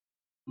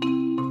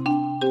Welcome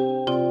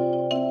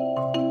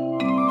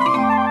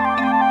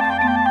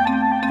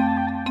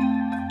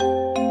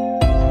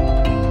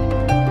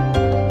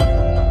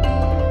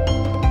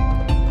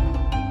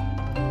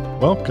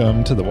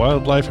to the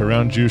Wildlife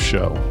Around You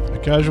Show, a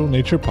casual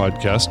nature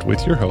podcast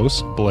with your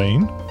hosts,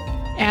 Blaine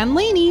and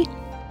Lainey,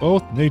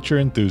 both nature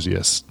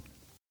enthusiasts.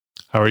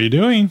 How are you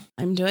doing?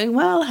 I'm doing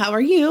well. How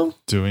are you?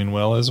 Doing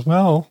well as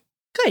well.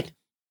 Good.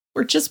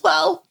 We're just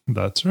well.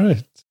 That's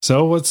right.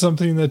 So what's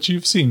something that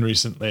you've seen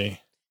recently?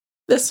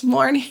 This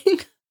morning,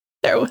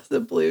 there was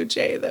a blue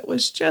jay that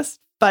was just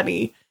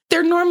funny.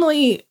 They're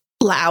normally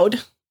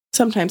loud.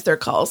 Sometimes their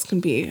calls can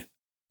be,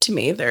 to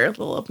me, they're a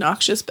little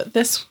obnoxious, but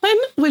this one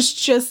was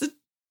just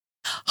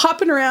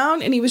hopping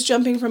around, and he was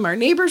jumping from our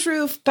neighbor's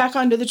roof back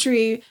onto the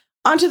tree,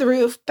 onto the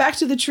roof, back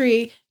to the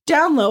tree,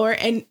 down lower.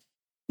 And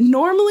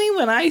normally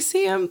when I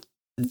see them,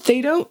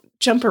 they don't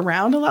jump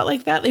around a lot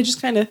like that. They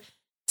just kind of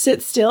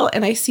sit still,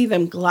 and I see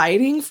them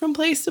gliding from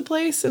place to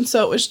place. And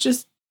so it was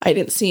just, I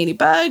didn't see any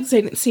bugs.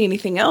 I didn't see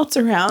anything else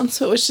around.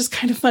 So it was just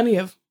kind of funny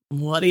of,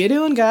 what are you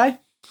doing, guy?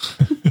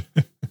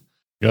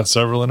 Got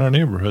several in our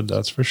neighborhood,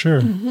 that's for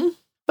sure. Mm-hmm.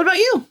 What about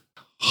you?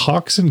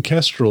 Hawks and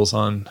kestrels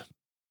on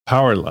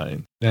power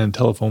line and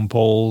telephone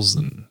poles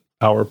and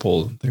power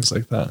poles and things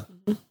like that.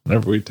 Mm-hmm.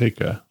 Whenever we take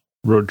a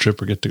road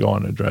trip or get to go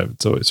on a drive,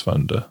 it's always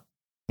fun to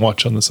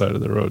watch on the side of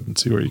the road and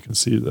see where you can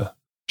see the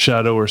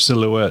shadow or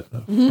silhouette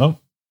of, oh,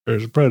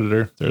 there's a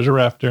predator, there's a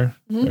raptor,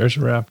 there's a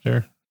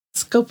raptor.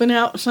 Scoping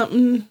out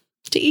something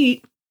to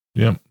eat.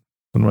 Yep.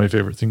 One of my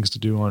favorite things to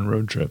do on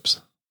road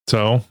trips.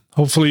 So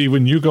hopefully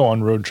when you go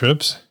on road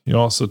trips, you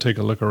also take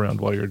a look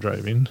around while you're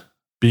driving,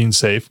 being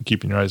safe and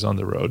keeping your eyes on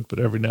the road. But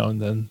every now and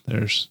then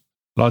there's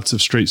lots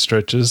of straight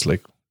stretches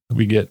like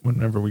we get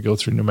whenever we go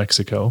through New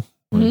Mexico.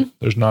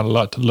 There's not a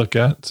lot to look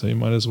at, so you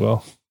might as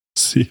well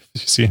see if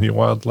you see any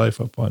wildlife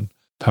up on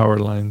power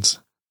lines.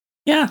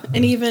 Yeah,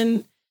 and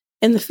even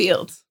in the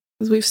fields,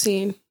 because we've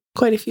seen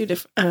quite a few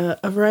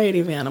a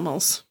variety of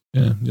animals.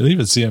 Yeah, you'll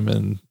even see them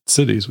in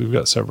cities. We've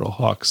got several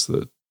hawks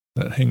that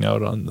hang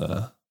out on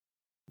the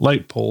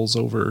light poles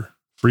over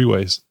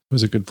freeways. It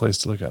was a good place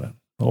to look at it.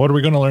 Well, what are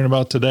we going to learn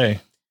about today?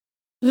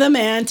 The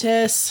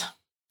mantis.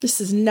 This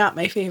is not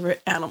my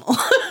favorite animal.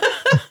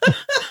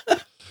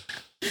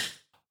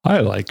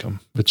 I like them,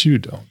 but you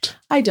don't.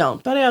 I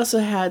don't, but I also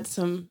had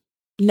some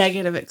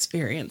negative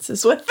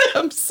experiences with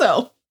them.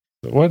 So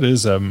what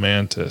is a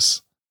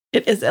mantis?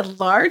 It is a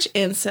large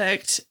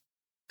insect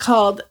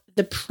called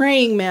the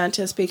praying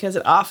mantis because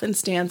it often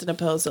stands in a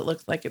pose that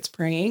looks like it's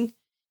praying.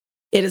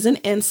 It is an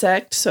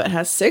insect, so it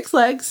has 6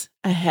 legs,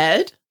 a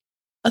head,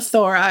 a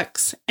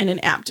thorax, and an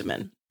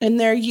abdomen. And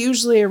they're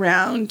usually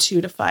around 2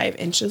 to 5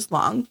 inches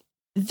long.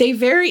 They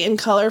vary in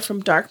color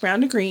from dark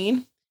brown to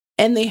green,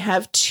 and they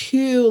have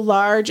 2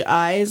 large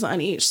eyes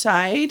on each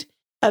side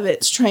of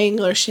its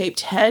triangular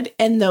shaped head,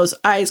 and those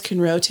eyes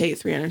can rotate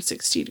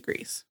 360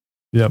 degrees.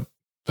 Yep.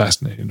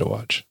 Fascinating to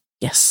watch.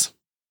 Yes.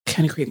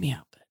 Kind of creep me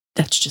out, but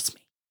that's just me.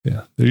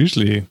 Yeah. They're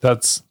usually,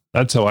 that's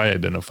how I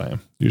identify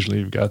them. Usually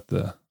you've got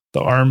the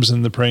arms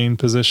in the praying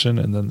position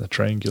and then the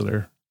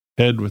triangular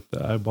head with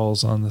the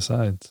eyeballs on the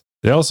sides.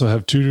 They also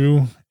have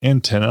 2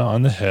 antennae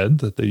on the head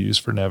that they use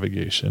for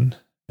navigation,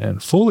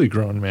 and fully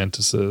grown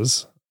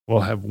mantises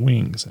will have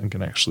wings and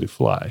can actually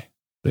fly.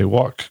 They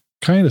walk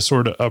kind of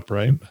sort of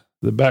upright.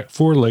 The back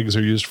 4 legs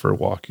are used for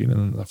walking,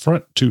 and the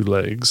front 2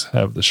 legs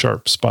have the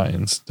sharp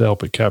spines to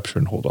help it capture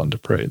and hold on to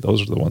prey.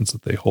 Those are the ones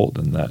that they hold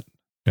in that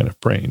kind of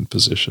praying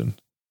position.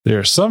 They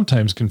are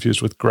sometimes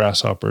confused with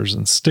grasshoppers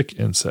and stick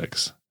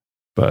insects,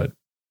 but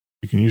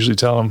you can usually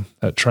tell them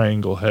that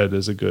triangle head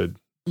is a good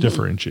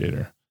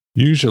differentiator.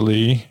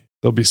 Usually,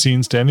 they'll be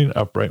seen standing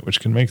upright, which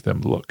can make them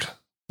look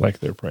like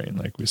they're praying,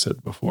 like we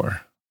said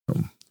before.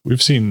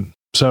 We've seen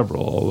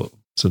several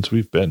since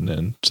we've been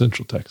in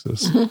Central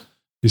Texas.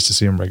 Used to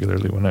see them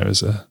regularly when I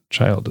was a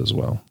child as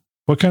well.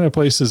 What kind of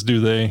places do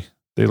they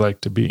like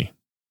to be?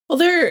 Well,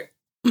 there are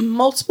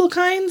multiple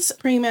kinds of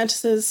praying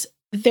mantises.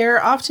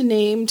 They're often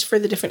named for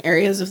the different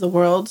areas of the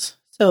world.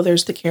 So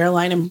there's the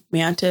Carolina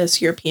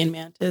mantis, European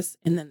mantis,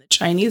 and then the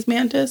Chinese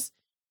mantis.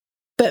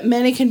 But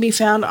many can be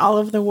found all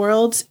over the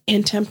world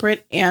in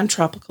temperate and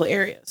tropical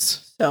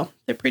areas. So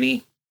they're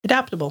pretty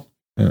adaptable.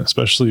 Yeah,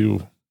 especially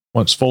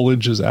once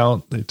foliage is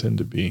out, they tend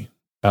to be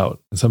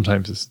out. And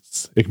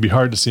sometimes it can be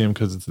hard to see them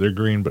because they're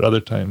green, but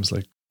other times,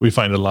 like we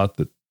find a lot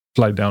that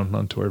fly down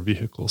onto our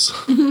vehicles.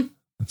 And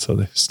so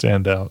they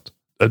stand out.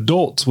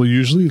 Adults will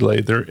usually lay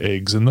their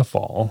eggs in the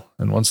fall,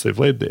 and once they've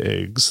laid the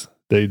eggs,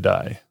 they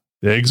die.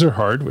 The eggs are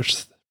hard,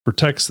 which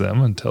protects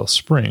them until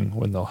spring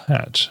when they'll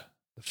hatch.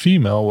 The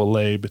female will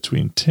lay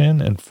between 10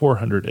 and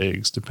 400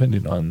 eggs,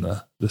 depending on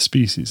the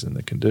species and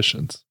the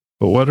conditions.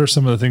 But what are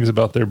some of the things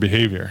about their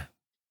behavior?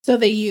 So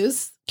they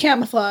use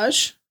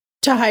camouflage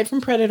to hide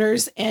from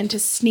predators and to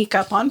sneak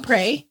up on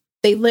prey.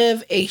 They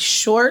live a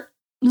short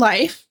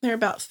life. They're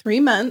about 3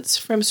 months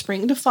from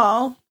spring to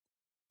fall,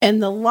 and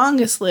the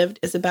longest lived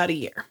is about a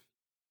year.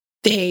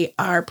 They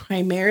are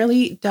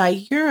primarily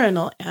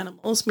diurnal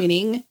animals,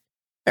 meaning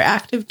they're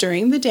active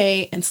during the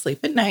day and sleep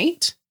at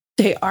night.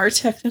 They are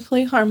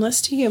technically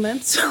harmless to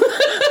humans.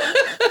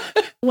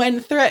 When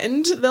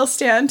threatened, they'll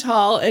stand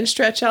tall and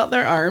stretch out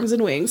their arms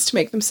and wings to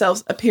make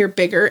themselves appear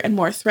bigger and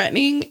more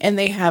threatening, and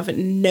they have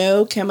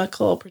no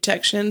chemical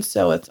protection,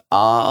 so it's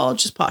all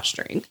just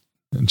posturing.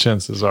 And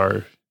chances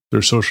are,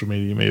 their social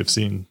media, you may have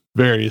seen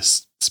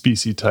various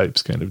species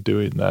types kind of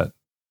doing that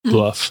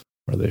bluff,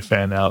 where they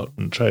fan out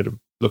and try to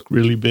look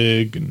really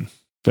big and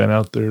fan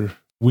out their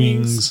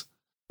wings,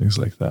 things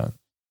like that.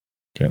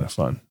 Kind of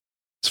fun.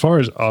 As far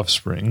as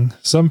offspring,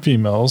 some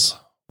females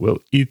will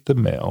eat the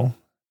male,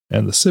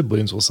 and the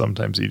siblings will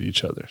sometimes eat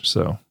each other.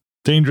 So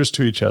dangerous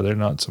to each other,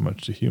 not so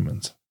much to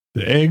humans.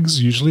 The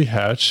eggs usually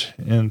hatch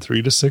in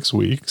 3 to 6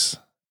 weeks,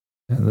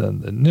 and then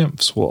the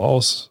nymphs will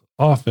also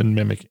often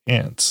mimic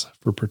ants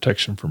for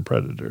protection from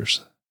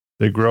predators.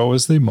 They grow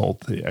as they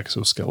molt the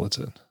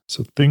exoskeleton.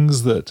 So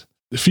things that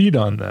feed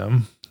on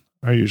them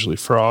are usually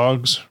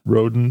frogs,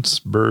 rodents,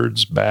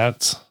 birds,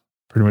 bats,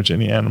 pretty much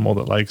any animal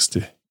that likes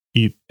to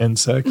eat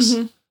insects,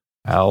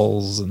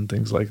 owls, and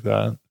things like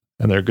that.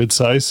 And they're good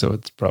size, so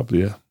it's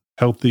probably a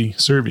healthy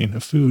serving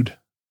of food.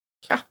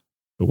 Yeah.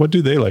 But what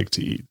do they like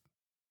to eat?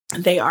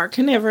 They are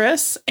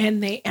carnivorous,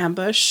 and they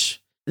ambush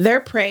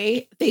their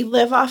prey. They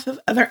live off of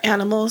other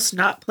animals,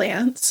 not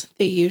plants.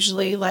 They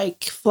usually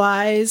like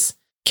flies,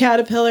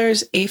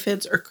 caterpillars,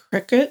 aphids, or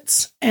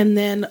crickets. And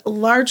then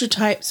larger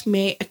types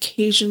may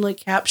occasionally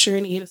capture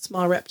and eat a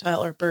small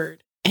reptile or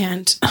bird.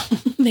 And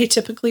they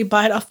typically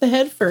bite off the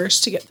head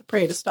first to get the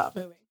prey to stop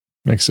moving.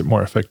 Makes it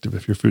more effective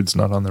if your food's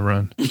not on the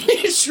run.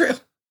 It's true.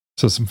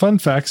 So some fun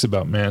facts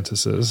about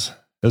mantises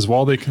is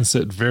while they can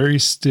sit very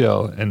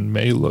still and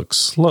may look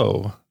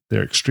slow,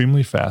 they're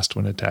extremely fast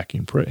when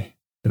attacking prey.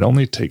 It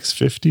only takes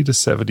 50 to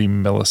 70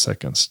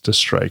 milliseconds to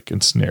strike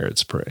and snare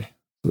its prey.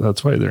 So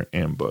that's why they're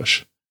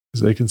ambush.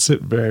 Because they can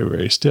sit very,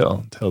 very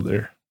still until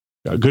they're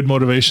got good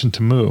motivation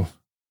to move.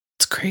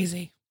 It's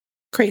crazy.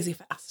 Crazy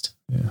fast.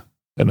 Yeah.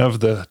 And of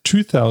the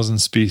 2,000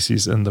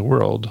 species in the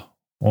world,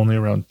 only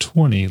around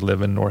 20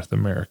 live in North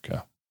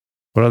America.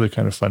 What other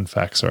kind of fun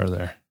facts are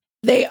there?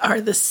 They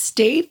are the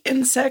state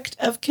insect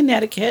of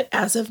Connecticut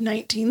as of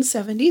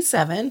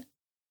 1977.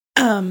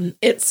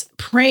 It's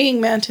praying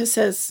mantis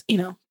as,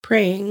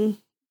 praying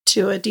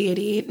to a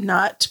deity,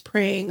 not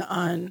preying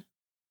on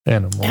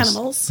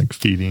animals. Like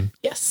feeding.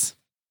 Yes.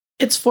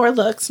 It's for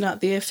looks,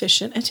 not the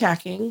efficient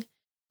attacking.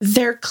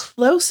 Their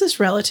closest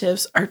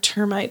relatives are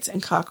termites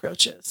and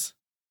cockroaches,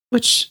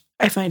 which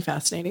I find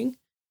fascinating.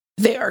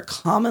 They are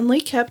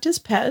commonly kept as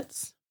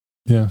pets.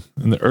 Yeah.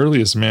 And the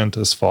earliest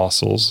mantis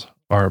fossils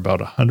are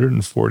about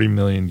 140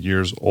 million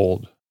years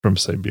old from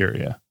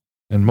Siberia.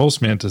 And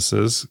most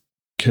mantises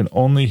can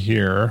only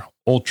hear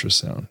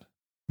ultrasound.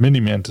 Many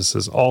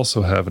mantises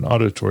also have an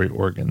auditory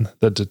organ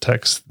that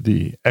detects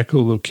the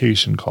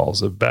echolocation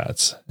calls of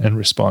bats and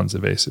responds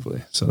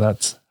evasively. So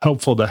that's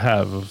helpful to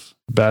have if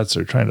bats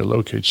are trying to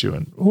locate you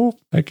and, oh,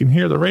 I can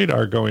hear the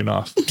radar going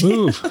off.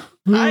 Move,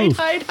 move.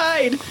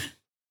 Hide.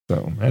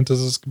 So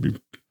mantises can be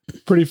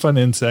pretty fun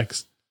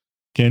insects.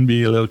 Can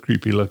be a little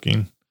creepy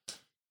looking.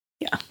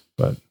 Yeah.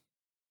 But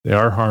they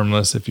are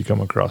harmless if you come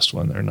across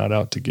one. They're not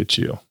out to get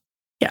you.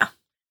 Yeah.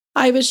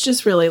 I was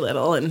just really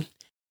little, and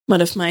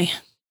one of my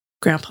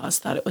grandpas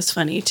thought it was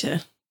funny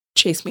to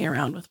chase me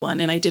around with one,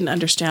 and I didn't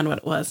understand what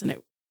it was, and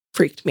it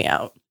freaked me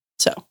out.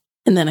 So,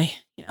 and then I,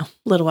 a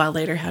little while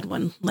later had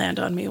one land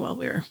on me while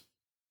we were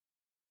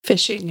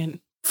fishing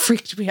and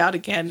freaked me out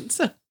again.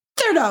 So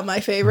they're not my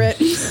favorite.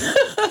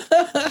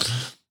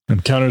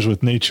 Encounters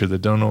with nature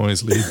that don't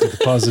always lead to the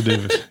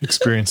positive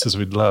experiences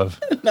we'd love.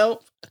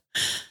 Nope.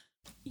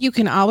 You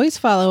can always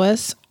follow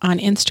us on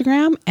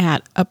Instagram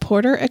at A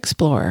Porter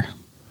Explorer.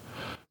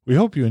 We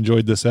hope you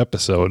enjoyed this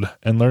episode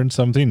and learned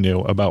something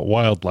new about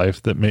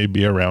wildlife that may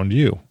be around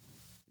you.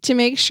 To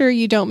make sure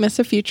you don't miss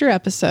a future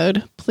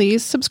episode,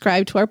 please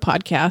subscribe to our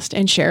podcast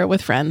and share it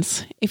with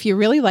friends. If you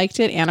really liked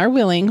it and are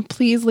willing,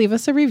 please leave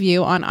us a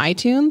review on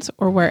iTunes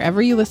or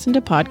wherever you listen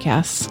to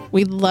podcasts.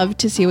 We'd love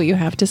to see what you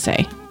have to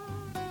say.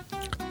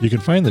 You can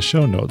find the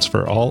show notes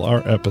for all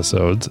our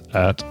episodes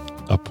at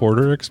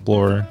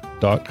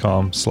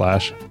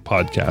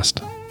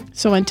aporterexplorer.com/podcast.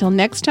 So until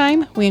next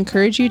time, we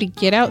encourage you to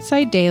get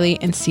outside daily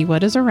and see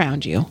what is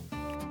around you.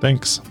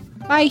 Thanks.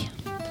 Bye.